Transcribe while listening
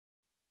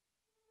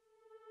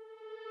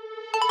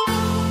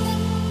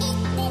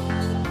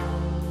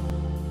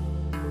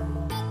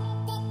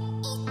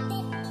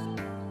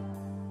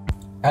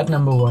At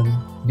number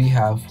 1, we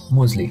have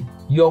Mosley.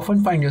 You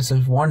often find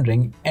yourself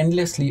wandering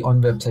endlessly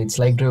on websites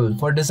like Dribbble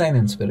for design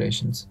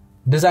inspirations.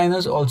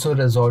 Designers also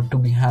resort to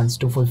Behance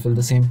to fulfill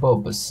the same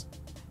purpose.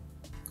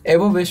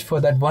 Ever wish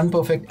for that one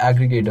perfect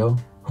aggregator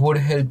who would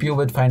help you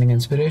with finding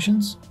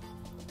inspirations?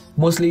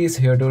 Mosley is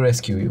here to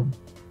rescue you.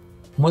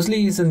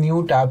 Mosley is a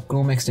new tab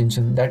Chrome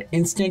extension that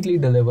instantly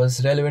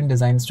delivers relevant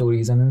design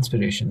stories and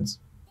inspirations.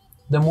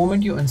 The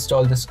moment you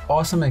install this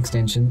awesome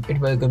extension, it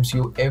welcomes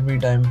you every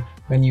time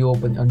when you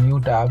open a new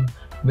tab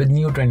with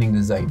new trending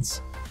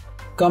designs.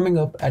 Coming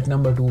up at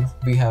number 2,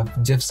 we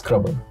have GIF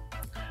Scrubber.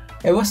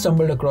 Ever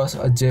stumbled across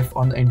a GIF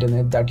on the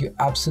internet that you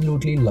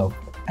absolutely loved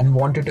and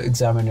wanted to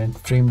examine it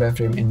frame by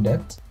frame in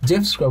depth?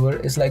 GIF Scrubber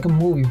is like a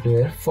movie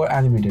player for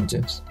animated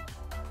GIFs.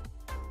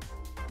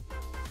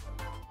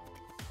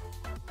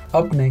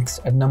 Up next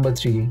at number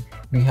 3,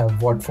 we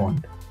have What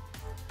Font.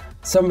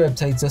 Some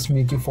websites just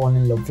make you fall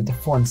in love with the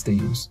fonts they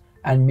use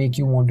and make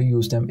you want to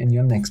use them in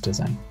your next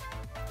design.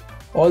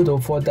 Although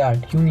for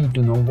that, you need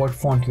to know what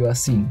font you are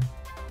seeing.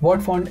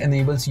 What Font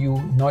enables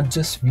you not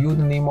just view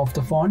the name of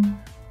the font,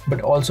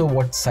 but also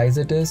what size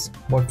it is,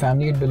 what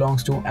family it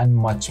belongs to, and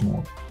much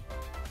more.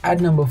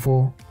 At number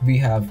 4, we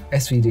have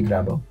SVG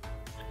Grabber.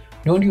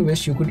 Don't you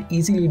wish you could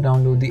easily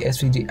download the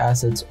SVG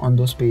assets on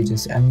those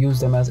pages and use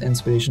them as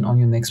inspiration on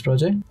your next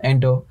project?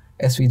 Enter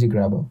SVG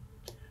Grabber.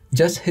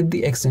 Just hit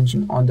the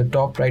extension on the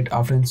top right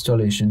after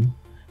installation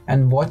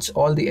and watch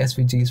all the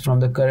SVGs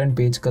from the current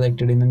page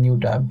collected in a new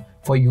tab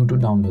for you to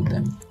download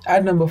them.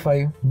 At number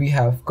 5, we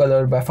have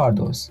Color by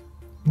Fardos.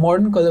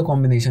 Modern color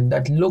combinations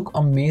that look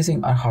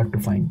amazing are hard to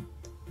find,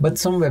 but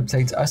some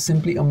websites are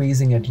simply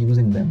amazing at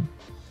using them.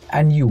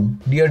 And you,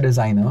 dear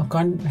designer,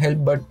 can't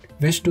help but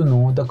wish to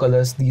know the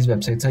colors these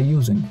websites are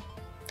using.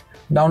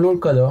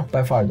 Download Color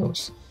by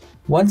Fardos.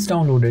 Once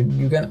downloaded,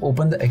 you can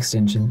open the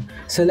extension,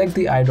 select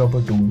the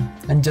eyedropper tool,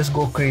 and just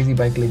go crazy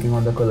by clicking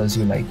on the colors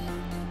you like.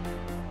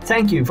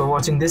 Thank you for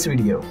watching this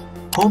video.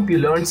 Hope you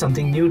learned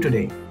something new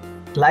today.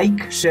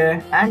 Like,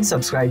 share, and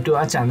subscribe to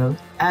our channel.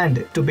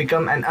 And to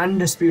become an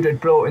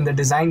undisputed pro in the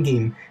design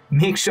game,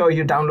 make sure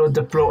you download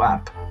the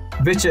ProApp,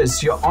 which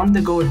is your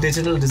on-the-go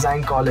digital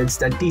design college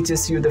that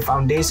teaches you the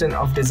foundation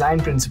of design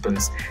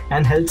principles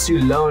and helps you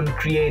learn,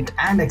 create,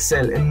 and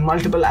excel in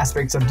multiple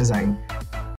aspects of design.